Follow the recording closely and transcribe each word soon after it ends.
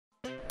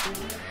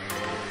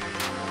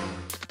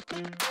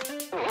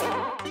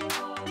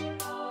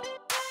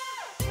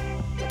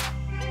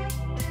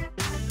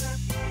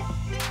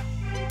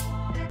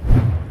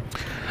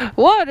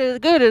What is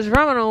good is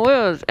Ramen On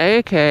Wheels,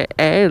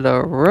 aka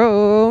the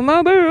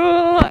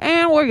Road-Mobile.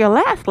 And where you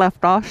last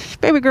left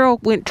off, baby girl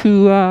went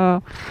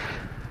to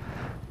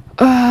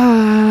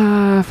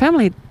Dollar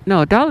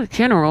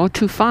General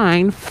to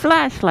find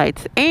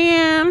flashlights.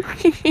 And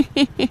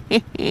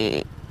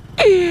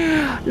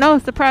no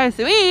surprise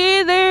to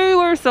me, they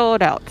were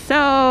sold out. So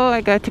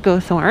I got to go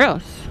somewhere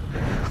else.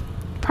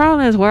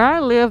 Problem is, where I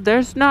live,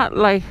 there's not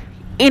like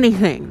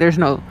anything. There's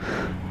no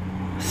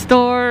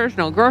stores,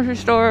 no grocery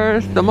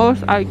stores. The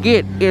most I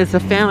get is a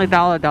Family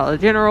Dollar, Dollar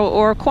General,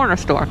 or a corner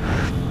store.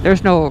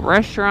 There's no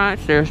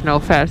restaurants, there's no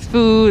fast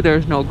food,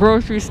 there's no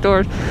grocery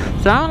stores.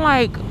 So I'm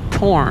like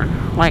torn.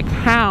 Like,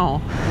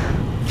 how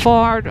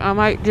far? I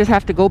might just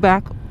have to go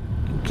back,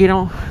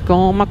 go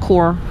on my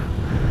core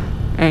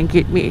and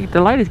get me. The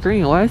light is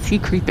green. Why is he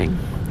creeping?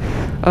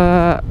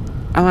 I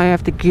might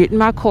have to get in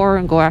my car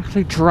and go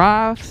actually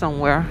drive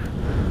somewhere,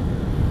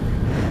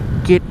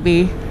 get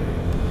me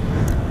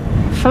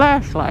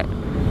flashlight.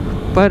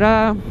 But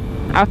I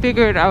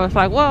figured, I was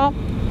like, well,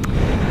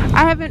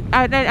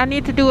 I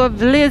need to do a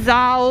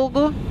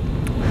vlog,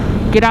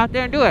 get out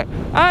there and do it.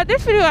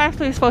 This video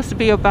actually is supposed to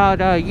be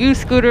about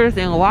used scooters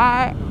and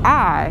why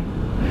I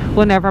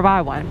will never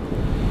buy one.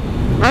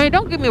 I mean,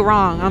 don't get me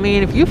wrong. I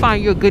mean, if you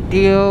find you a good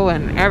deal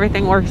and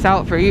everything works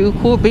out for you,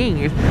 cool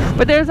beans.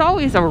 But there's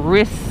always a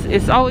risk.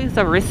 It's always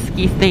a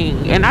risky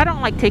thing, and I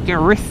don't like taking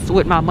risks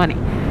with my money,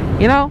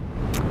 you know.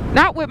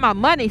 Not with my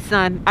money,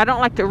 son. I don't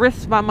like to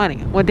risk my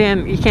money. Well,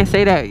 then you can't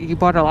say that. You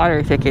bought a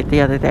lottery ticket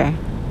the other day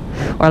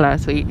or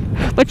last week,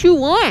 but you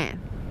won.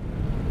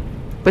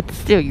 But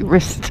still, you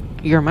risked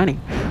your money.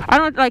 I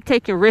don't like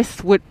taking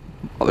risks with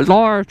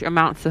large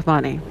amounts of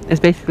money. Is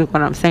basically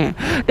what I'm saying.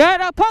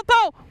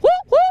 Popo. Woo,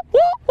 woo, woo,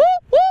 woo,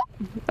 woo.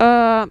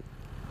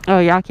 Oh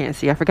yeah, I can't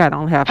see. I forgot I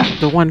only have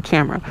the one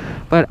camera.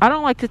 But I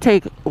don't like to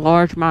take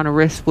large amount of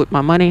risks with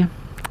my money.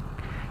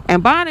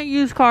 And buying a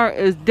used car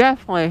is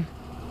definitely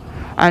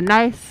a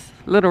nice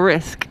little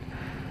risk.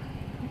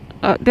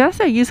 Did I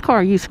say used car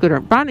or used scooter?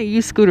 Buying a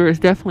used scooter is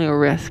definitely a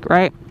risk,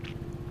 right?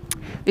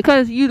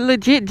 Because you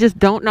legit just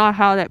don't know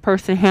how that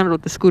person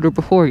handled the scooter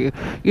before you.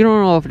 You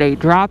don't know if they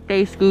dropped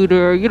their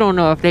scooter. You don't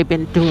know if they've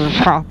been doing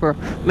proper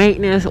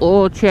maintenance,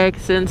 oil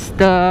checks and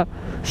stuff.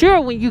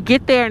 Sure, when you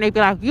get there and they be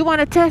like, you want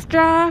a test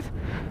drive?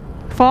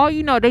 For all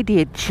you know, they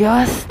did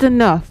just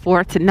enough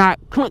for it to not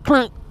clunk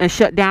clunk and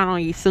shut down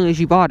on you as soon as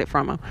you bought it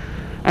from them.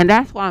 And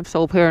that's why I'm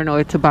so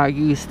paranoid to buy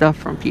used stuff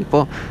from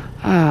people.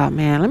 Oh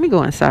man, let me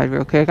go inside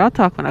real quick. I'll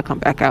talk when I come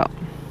back out.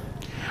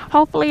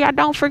 Hopefully I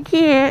don't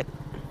forget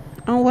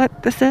on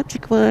what the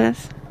subject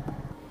was.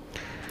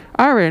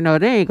 I already know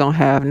they ain't gonna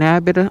have now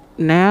bitter.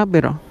 They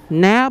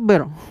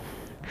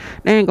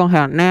ain't gonna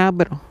have now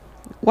bitter.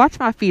 Watch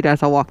my feet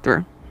as I walk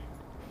through.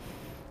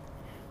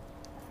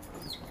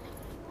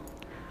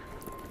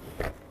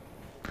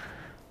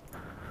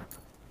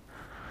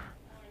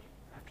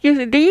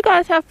 Do you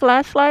guys have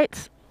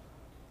flashlights?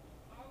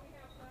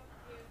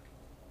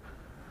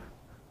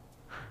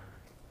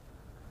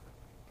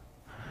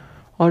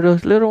 Or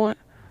those little ones?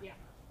 Yeah,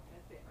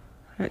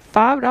 that's it.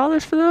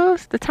 $5 for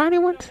those? The tiny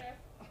ones?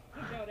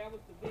 No, that was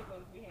the big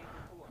ones we had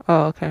before.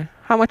 Oh, okay.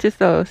 How much is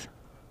those?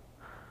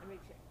 Let me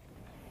check.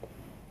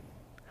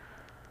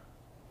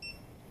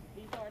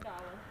 These are $1.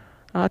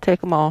 I'll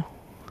take them all.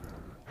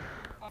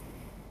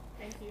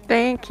 Thank you.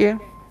 Thank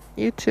you.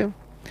 You too.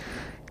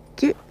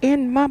 Get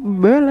in my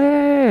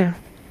belly. I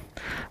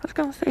was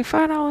gonna say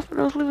 $5 for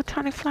those little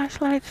tiny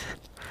flashlights.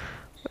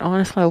 But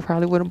honestly, I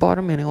probably would have bought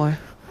them anyway.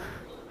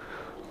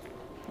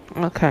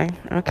 Okay.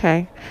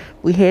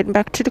 We heading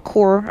back to the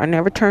core. I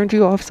never turned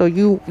you off, so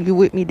you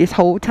with me this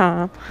whole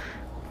time.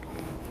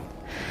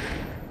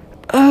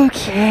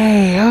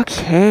 Okay,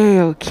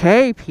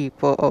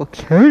 people.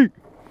 Okay.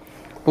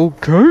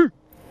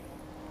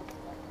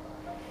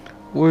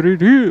 What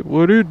it is?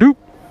 What it do?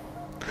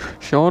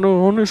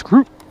 Shauna on this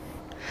group.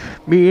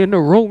 Me and the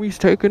Romies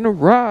taking a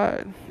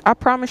ride. I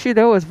promise you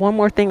there was one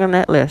more thing on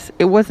that list.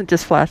 It wasn't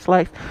just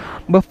flashlights,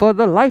 but for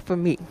the life of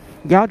me,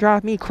 y'all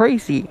drive me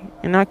crazy,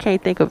 and I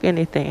can't think of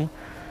anything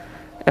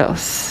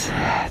else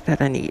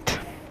that I need.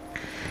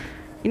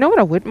 You know what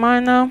I wouldn't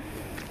mind though?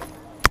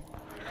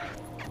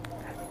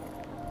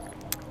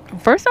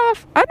 First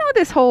off, I know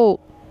this whole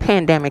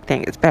pandemic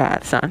thing is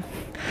bad, son,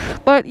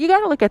 but you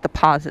gotta look at the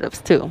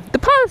positives too. The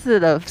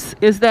positives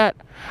is that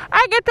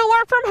I get to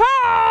work from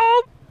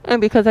home,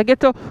 and because I get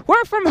to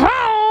work from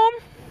home,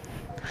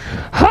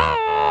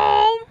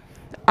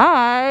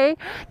 I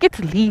get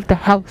to leave the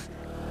house.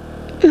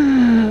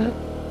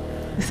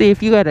 See,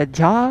 if you got a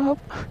job,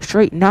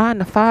 straight 9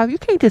 to 5, you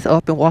can't just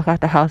up and walk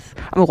out the house.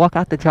 Walk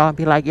out the job and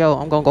be like, yo,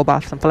 I'm gonna go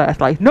buy some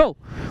flashlights. No.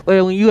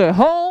 But when you at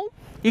home,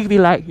 you can be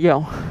like,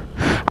 yo,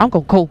 I'm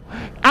gonna go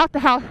out the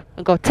house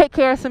and go take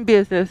care of some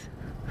business.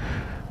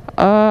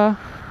 I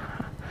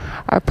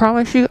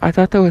promise you, I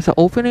thought there was an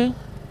opening.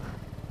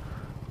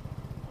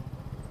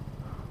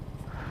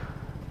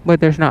 but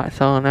there's not.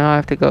 So now I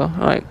have to go.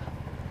 Like,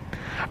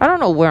 I don't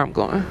know where I'm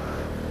going.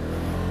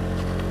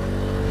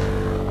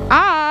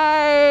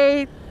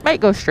 I might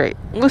go straight.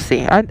 We'll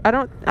see. I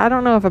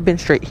don't know if I've been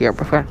straight here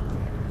before.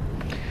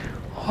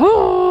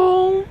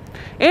 Oh,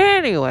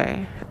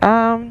 anyway,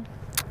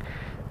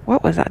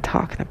 what was I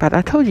talking about?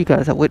 I told you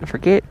guys I wouldn't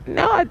forget.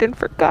 No, I didn't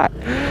forget.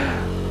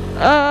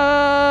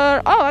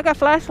 Oh, I got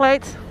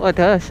flashlights. Well, it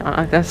does,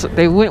 Shauna. That's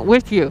they went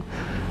with you.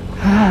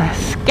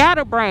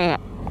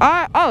 Scatterbrand.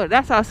 Oh,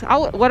 that's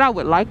what I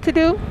would like to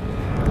do.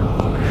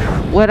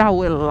 What I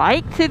would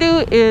like to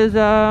do is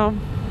I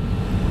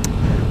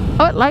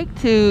would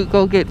like to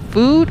go get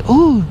food.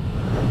 Oh,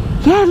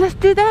 yeah, let's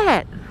do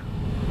that.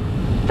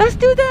 Let's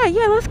do that.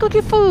 Yeah, let's go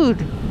get food.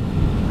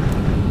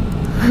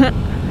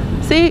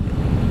 See,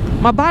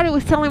 my body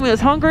was telling me I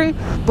was hungry,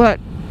 but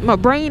my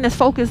brain is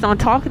focused on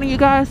talking to you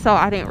guys, so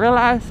I didn't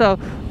realize. So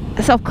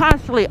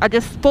subconsciously, I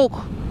just spoke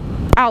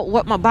out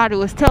what my body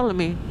was telling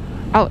me.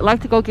 I would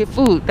like to go get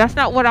food. That's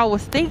not what I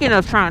was thinking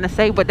of trying to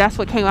say, but that's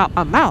what came out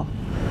my mouth.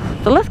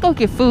 So let's go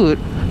get food.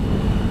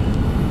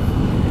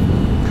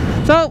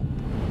 So,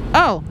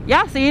 oh,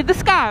 y'all see the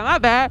sky. My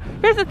bad.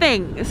 Here's the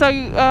thing. So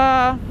you,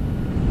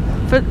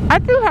 but I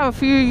do have a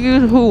few of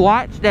you who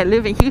watch that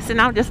live in Houston.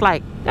 I'm just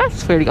like,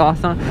 that's pretty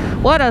awesome.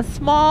 What a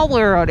small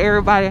world.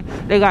 Everybody,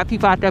 they got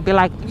people out there be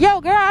like,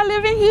 yo, girl, I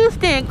live in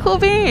Houston. Cool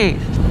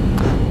beans.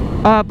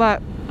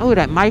 But, oh,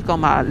 that mic on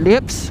my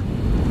lips.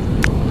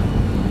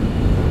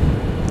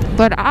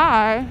 But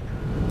I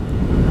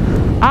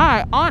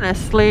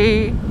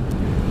honestly,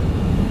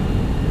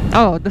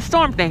 oh, the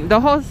storm thing. The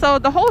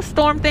whole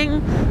storm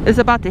thing is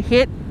about to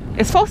hit.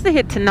 It's supposed to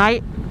hit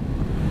tonight.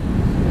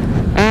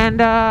 And,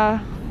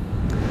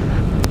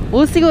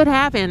 we'll see what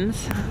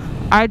happens.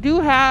 I do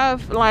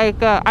have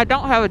like I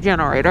don't have a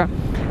generator.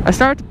 I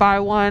started to buy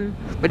one,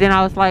 but then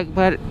I was like,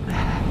 but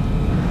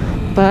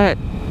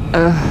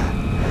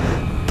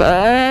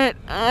I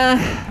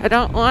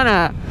don't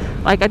wanna.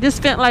 Like, I just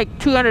spent like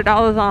 $200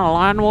 on a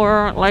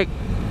lawnmower like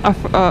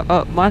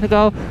a month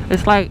ago.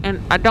 It's like,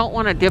 and I don't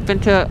want to dip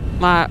into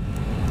my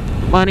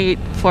money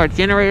for a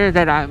generator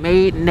that I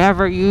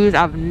never use.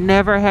 I've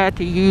never had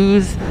to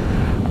use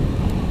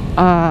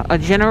a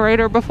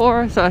generator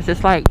before, so it's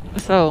just like,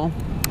 so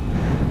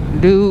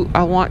do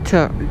I want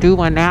to do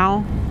one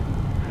now?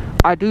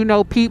 I do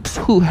know peeps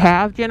who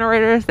have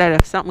generators that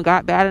if something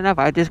got bad enough,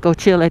 I just go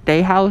chill at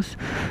their house.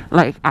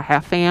 Like, I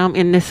have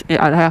family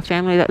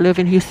that live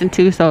in Houston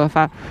too, so if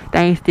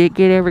things did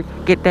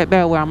get that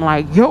bad where I'm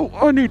like, yo,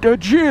 I need that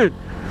gen,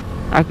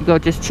 I could go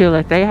just chill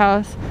at their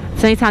house.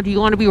 Same time, do you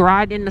want to be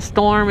riding in the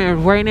storm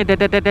and raining,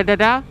 and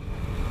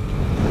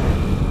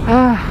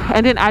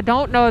then I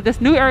don't know,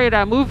 this new area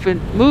that I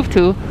moved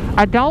to,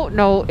 I don't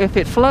know if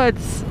it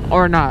floods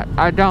or not.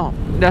 I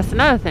don't. That's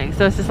another thing.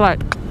 So it's just like,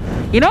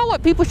 you know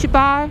what people should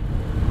buy?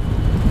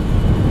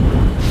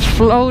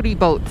 Floaty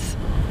boats.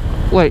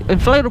 Wait,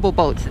 inflatable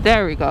boats.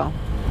 There we go.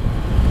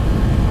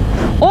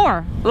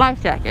 Or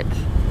life jackets.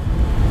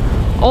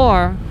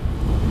 Or,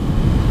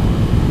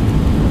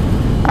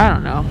 I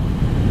don't know.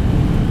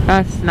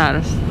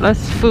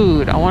 That's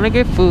food. I want to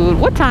get food.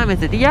 What time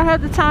is it? Do y'all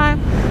have the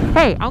time?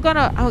 Hey, I'm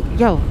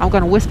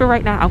gonna whisper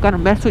right now. I'm gonna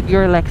mess with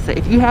your Alexa.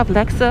 If you have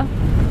Alexa,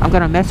 I'm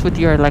gonna mess with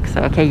your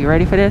Alexa. Okay, you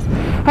ready for this?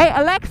 Hey,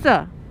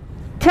 Alexa,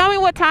 tell me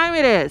what time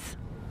it is.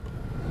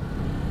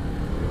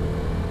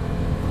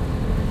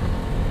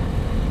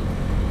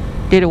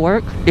 Did it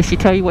work? Did she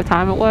tell you what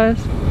time it was?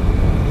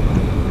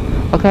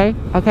 Okay,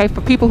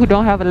 for people who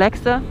don't have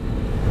Alexa,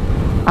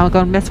 I'm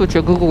gonna mess with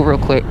your Google real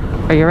quick.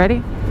 Are you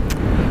ready?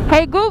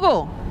 Hey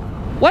Google,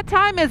 what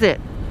time is it?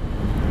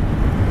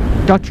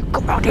 Don't you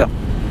come out here.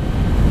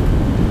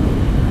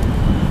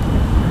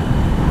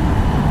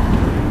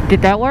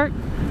 Did that work?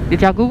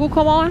 Did y'all Google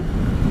come on?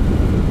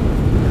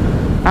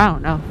 I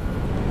don't know.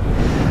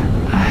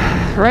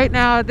 Right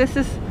now, this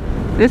is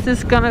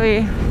gonna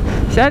be.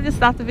 Should I just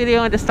stop the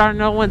video and just start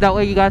another one? That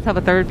way you guys have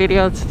a third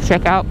video to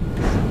check out.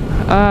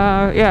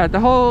 Yeah, the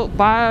whole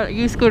buy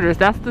used scooters.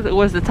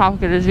 Was the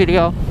topic of this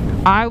video.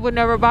 I would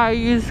never buy a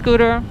used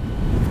scooter.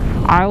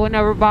 I would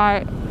never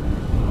buy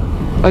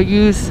a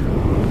used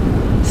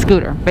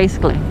scooter,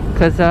 basically,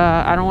 because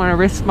I don't want to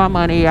risk my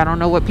money. I don't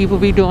know what people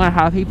be doing,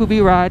 how people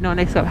be riding on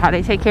their stuff, how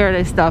they take care of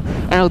their stuff,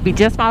 and it would be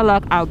just my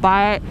luck. I'll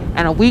buy it,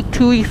 and a week,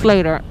 2 weeks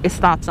later, it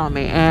stops on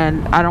me,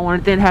 and I don't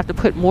want to then have to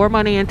put more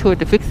money into it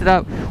to fix it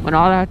up when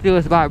all I have to do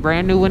is buy a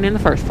brand new one in the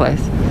first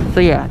place. So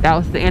yeah, that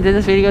was the end of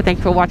this video. Thank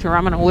you for watching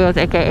Ramen on Wheels,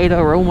 aka the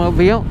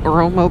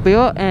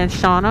Romobile, and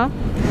Shauna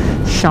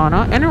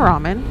and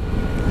Ramen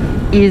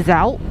is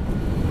out.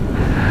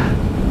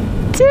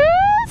 Deuces.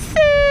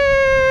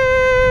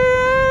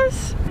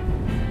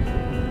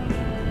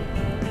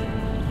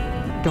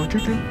 Don't you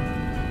do?